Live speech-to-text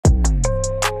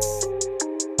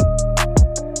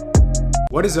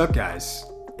What is up, guys?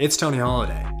 It's Tony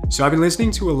Holiday. So I've been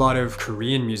listening to a lot of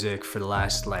Korean music for the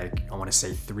last, I want to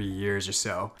say 3 years or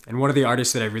so. And one of the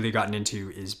artists that I've really gotten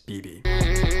into is BIBI.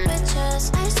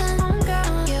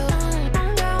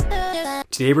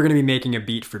 Today we're going to be making a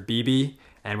beat for BIBI,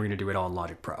 and we're going to do it all in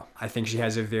Logic Pro. I think she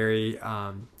has a very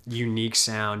unique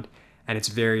sound, and it's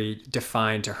very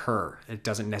defined to her. It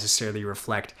doesn't necessarily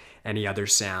reflect any other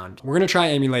sound. We're going to try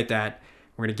and emulate that.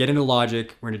 We're going to get into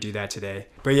Logic. We're going to do that today.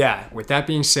 But yeah, with that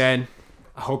being said,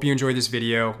 I hope you enjoyed this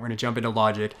video. We're going to jump into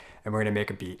Logic, and we're going to make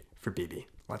a beat for BIBI.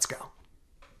 Let's go.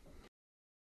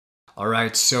 All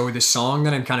right, so the song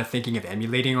that I'm kind of thinking of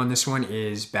emulating on this one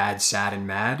is Bad, Sad, and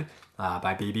Mad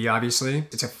by BIBI, obviously.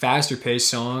 It's a faster paced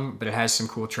song, but it has some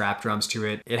cool trap drums to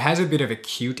it. It has a bit of a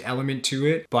cute element to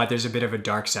it, but there's a bit of a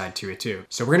dark side to it too.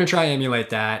 So we're gonna try and emulate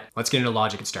that. Let's get into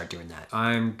Logic and start doing that.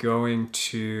 I'm going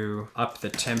to up the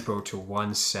tempo to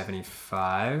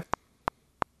 175.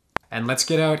 And let's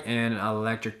get out an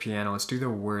electric piano. Let's do the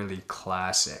Whirly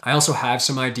Classic. I also have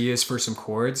some ideas for some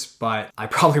chords, but I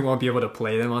probably won't be able to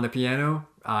play them on the piano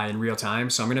in real time.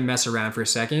 So I'm gonna mess around for a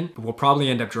second, but we'll probably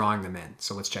end up drawing them in.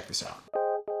 So let's check this out.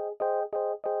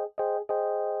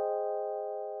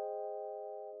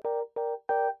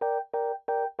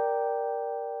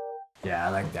 Yeah, I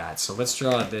like that. So let's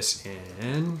draw this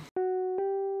in.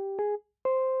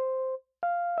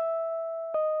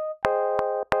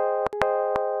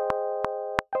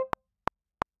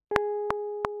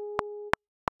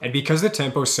 And because the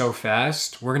tempo is so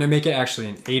fast, we're gonna make it actually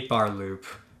an 8-bar loop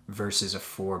versus a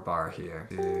 4-bar here.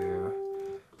 To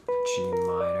G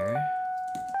minor.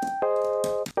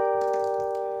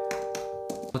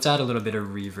 Let's add a little bit of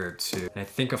reverb too. And I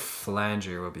think a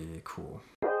flanger will be cool.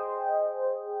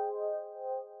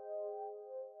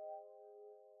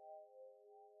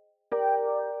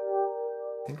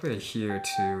 I think right here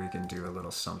too, we can do a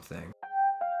little something.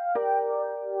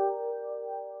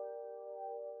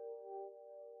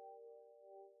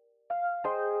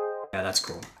 Yeah, that's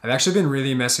cool. I've actually been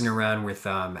really messing around with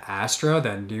Astra,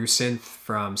 the new synth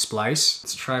from Splice.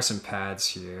 Let's try some pads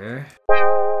here.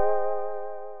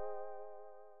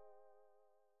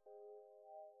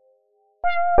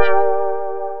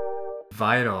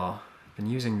 Vital. Been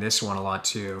using this one a lot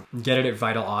too. Get it at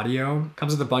Vital Audio.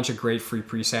 Comes with a bunch of great free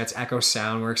presets. Echo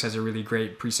Soundworks has a really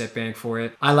great preset bank for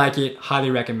it. I like it, highly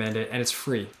recommend it, and it's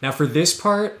free. Now for this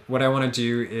part, what I want to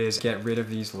do is get rid of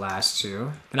these last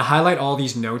two. I'm gonna highlight all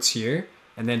these notes here,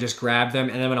 and then just grab them,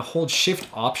 and then I'm gonna hold Shift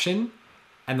Option,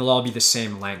 and they'll all be the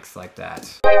same length like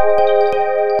that.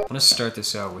 I'm gonna start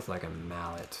this out with like a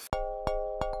mallet.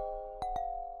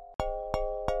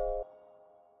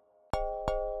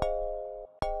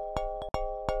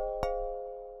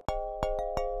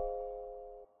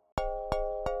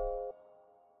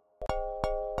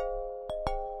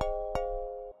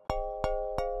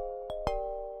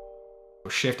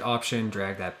 Shift Option,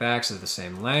 drag that back so they're the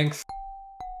same length.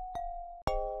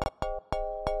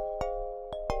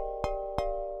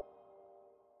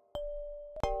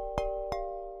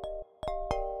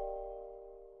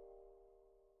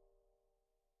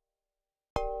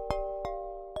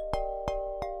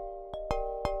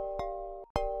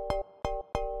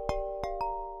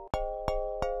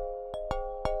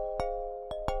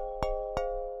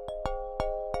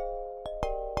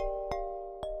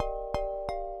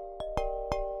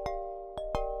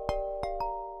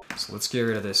 So let's get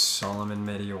rid of this Solomon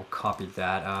MIDI, we'll copy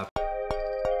that up.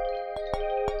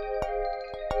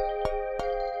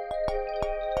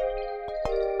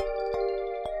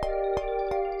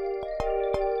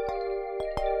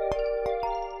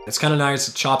 It's kind of nice,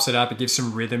 it chops it up, it gives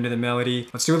some rhythm to the melody.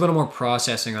 Let's do a little more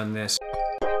processing on this.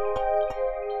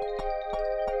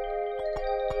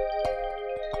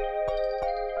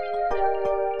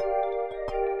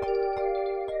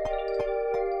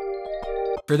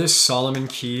 For this Solomon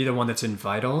key, the one that's in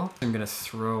Vital, I'm gonna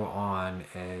throw on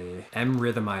a M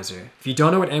Rhythmizer. If you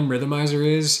don't know what M Rhythmizer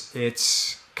is,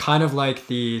 it's kind of like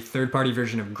the third-party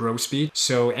version of Grosbeat.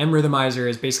 So M Rhythmizer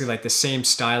is basically like the same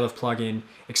style of plugin,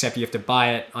 except you have to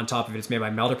buy it. On top of it, it's made by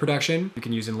Melda Production. You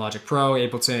can use in Logic Pro,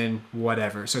 Ableton,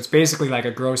 whatever. So it's basically like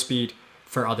a Grosbeat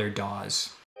for other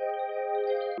DAWs.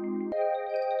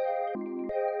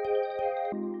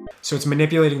 So it's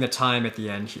manipulating the time at the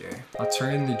end here. I'll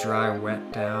turn the dry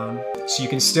wet down. So you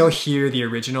can still hear the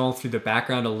original through the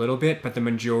background a little bit, but the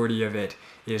majority of it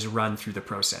is run through the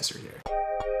processor here.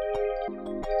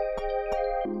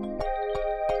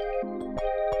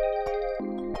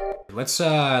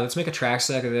 Let's make a track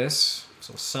stack of this.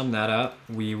 So we'll sum that up.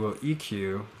 We will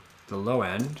EQ the low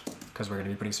end, because we're gonna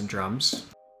be putting some drums.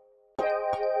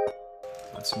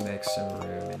 Let's make some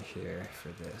room in here for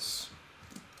this.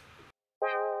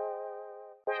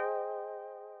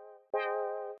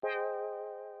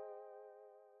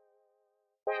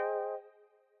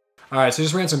 All right, so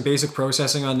just ran some basic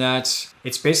processing on that.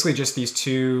 It's basically just these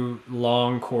two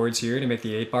long chords here to make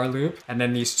the 8-bar loop, and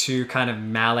then these two kind of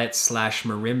mallet slash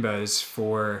marimbas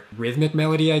for rhythmic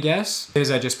melody, I guess.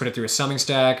 I just put it through a summing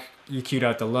stack, EQ'd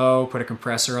out the low, put a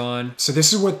compressor on. So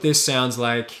this is what this sounds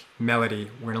like melody.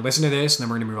 We're gonna listen to this, and then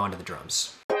we're gonna move on to the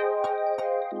drums.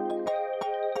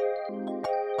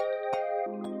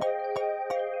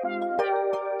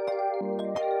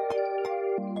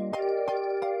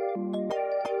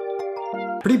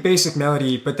 Pretty basic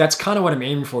melody, but that's kind of what I'm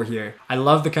aiming for here. I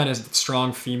love the kind of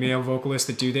strong female vocalists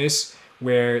that do this,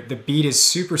 where the beat is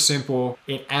super simple.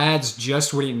 It adds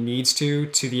just what it needs to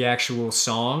the actual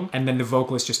song, and then the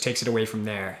vocalist just takes it away from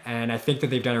there. And I think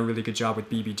that they've done a really good job with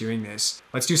BIBI doing this.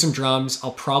 Let's do some drums.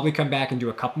 I'll probably come back and do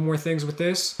a couple more things with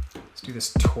this. Let's do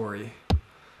this Tory.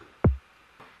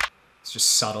 It's just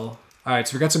subtle. All right,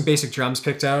 so we got some basic drums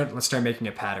picked out. Let's start making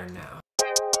a pattern now.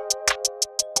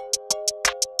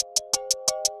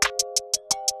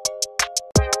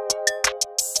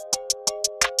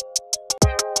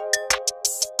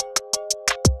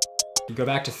 You go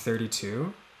back to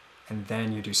 32, and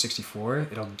then you do 64,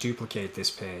 it'll duplicate this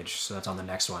page, so that's on the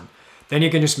next one. Then you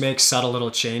can just make subtle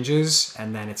little changes,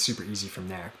 and then it's super easy from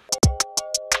there.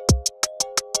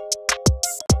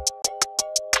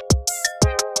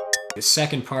 The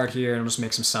second part here, and I'll just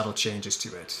make some subtle changes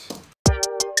to it.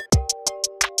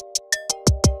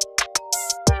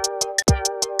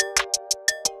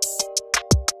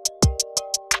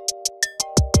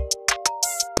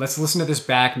 Let's listen to this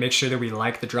back, make sure that we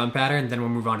like the drum pattern, then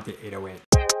we'll move on to the 808.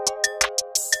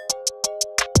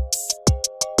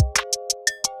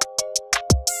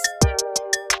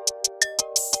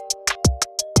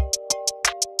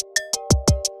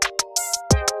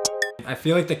 I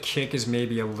feel like the kick is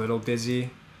maybe a little busy.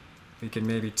 We can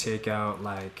maybe take out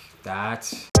like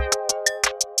that.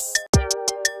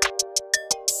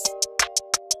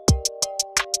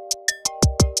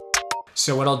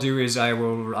 So what I'll do is I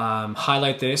will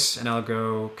highlight this and I'll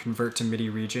go convert to MIDI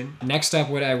region. Next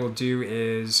up, what I will do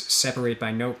is separate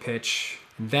by note pitch.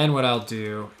 And then what I'll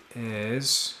do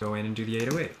is go in and do the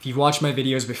 808. If you've watched my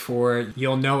videos before,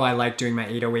 you'll know I like doing my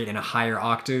 808 in a higher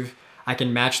octave. I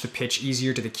can match the pitch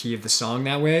easier to the key of the song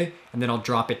that way, and then I'll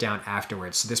drop it down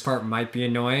afterwards. So this part might be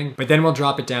annoying, but then we'll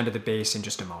drop it down to the bass in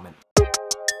just a moment.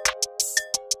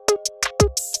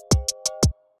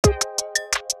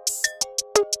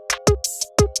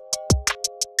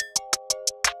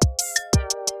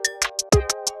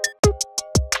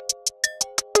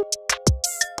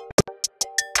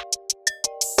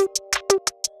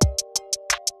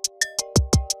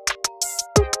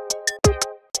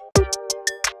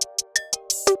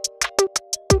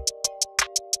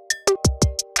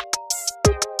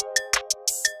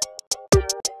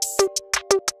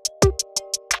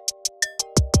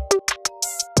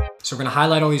 So we're gonna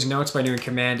highlight all these notes by doing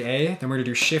Command A, then we're gonna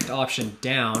do Shift Option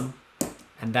down,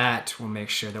 and that will make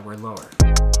sure that we're lower.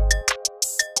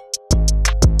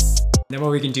 Then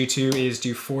what we can do too is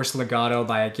do Force Legato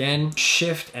by again,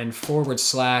 Shift and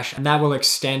 /, and that will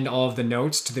extend all of the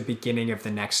notes to the beginning of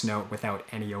the next note without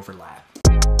any overlap.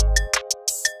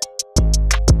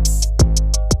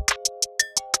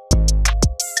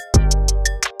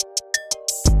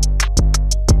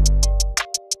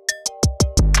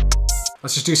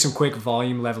 Let's just do some quick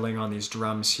volume leveling on these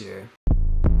drums here.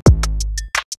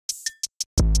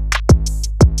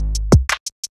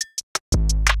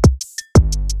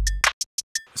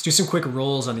 Let's do some quick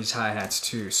rolls on these hi-hats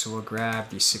too. So we'll grab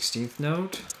the 16th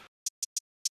note.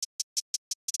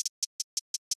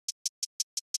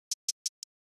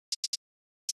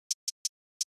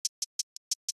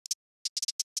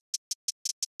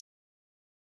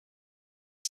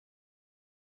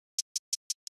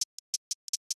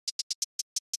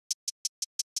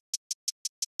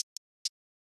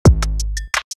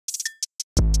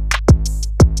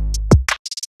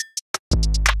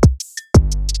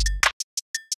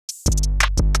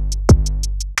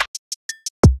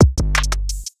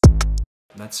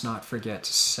 Let's not forget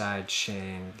to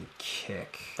sidechain the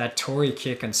kick. That Tory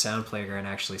kick on Sound Playground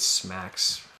actually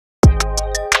smacks.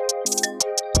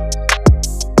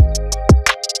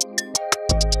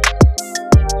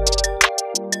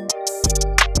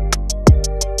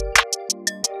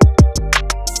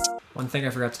 One thing I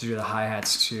forgot to do to the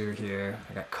hi-hats too here,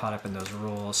 I got caught up in those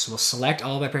rolls. So we'll select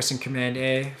all by pressing Command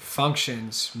A,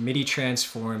 Functions, MIDI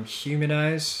Transform,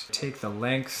 Humanize, take the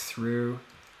length through,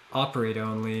 Operate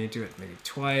only, do it maybe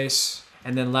twice.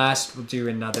 And then last, we'll do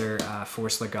another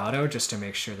Force Legato just to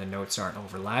make sure the notes aren't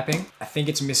overlapping. I think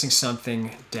it's missing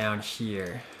something down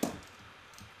here,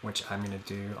 which I'm gonna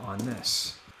do on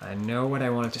this. I know what I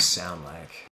want it to sound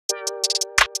like.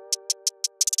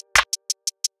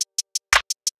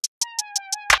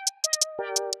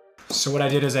 So what I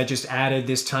did is I just added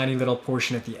this tiny little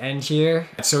portion at the end here.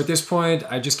 So at this point,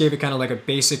 I just gave it kind of like a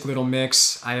basic little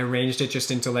mix. I arranged it just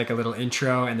into like a little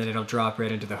intro, and then it'll drop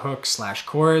right into the hook /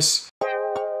 chorus.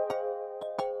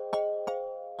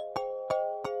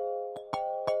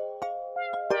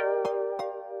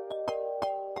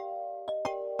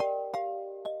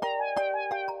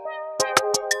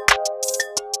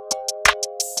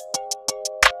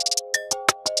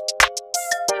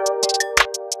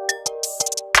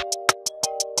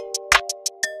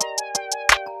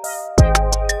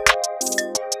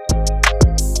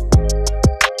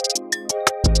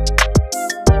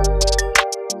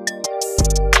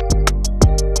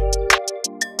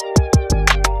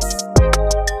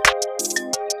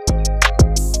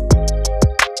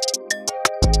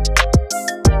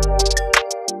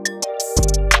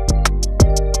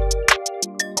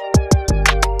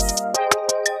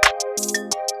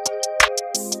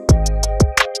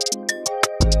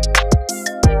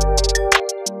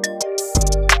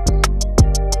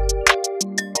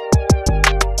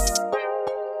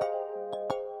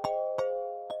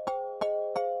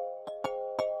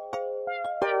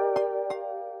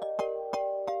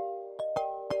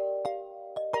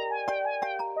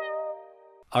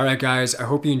 Alright guys, I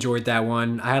hope you enjoyed that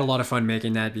one. I had a lot of fun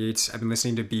making that beat. I've been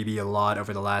listening to BIBI a lot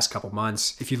over the last couple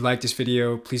months. If you liked this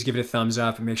video, please give it a thumbs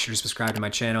up and make sure to subscribe to my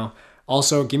channel.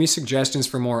 Also, give me suggestions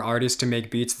for more artists to make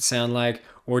beats that sound like,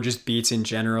 or just beats in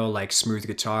general, like smooth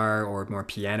guitar or more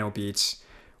piano beats.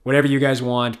 Whatever you guys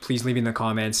want, please leave in the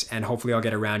comments, and hopefully I'll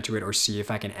get around to it or see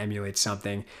if I can emulate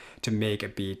something to make a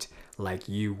beat like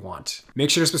you want. Make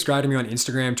sure to subscribe to me on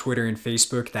Instagram, Twitter, and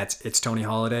Facebook. That's It's Tony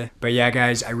Holiday. But yeah,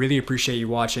 guys, I really appreciate you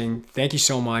watching. Thank you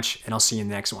so much, and I'll see you in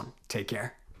the next one. Take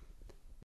care.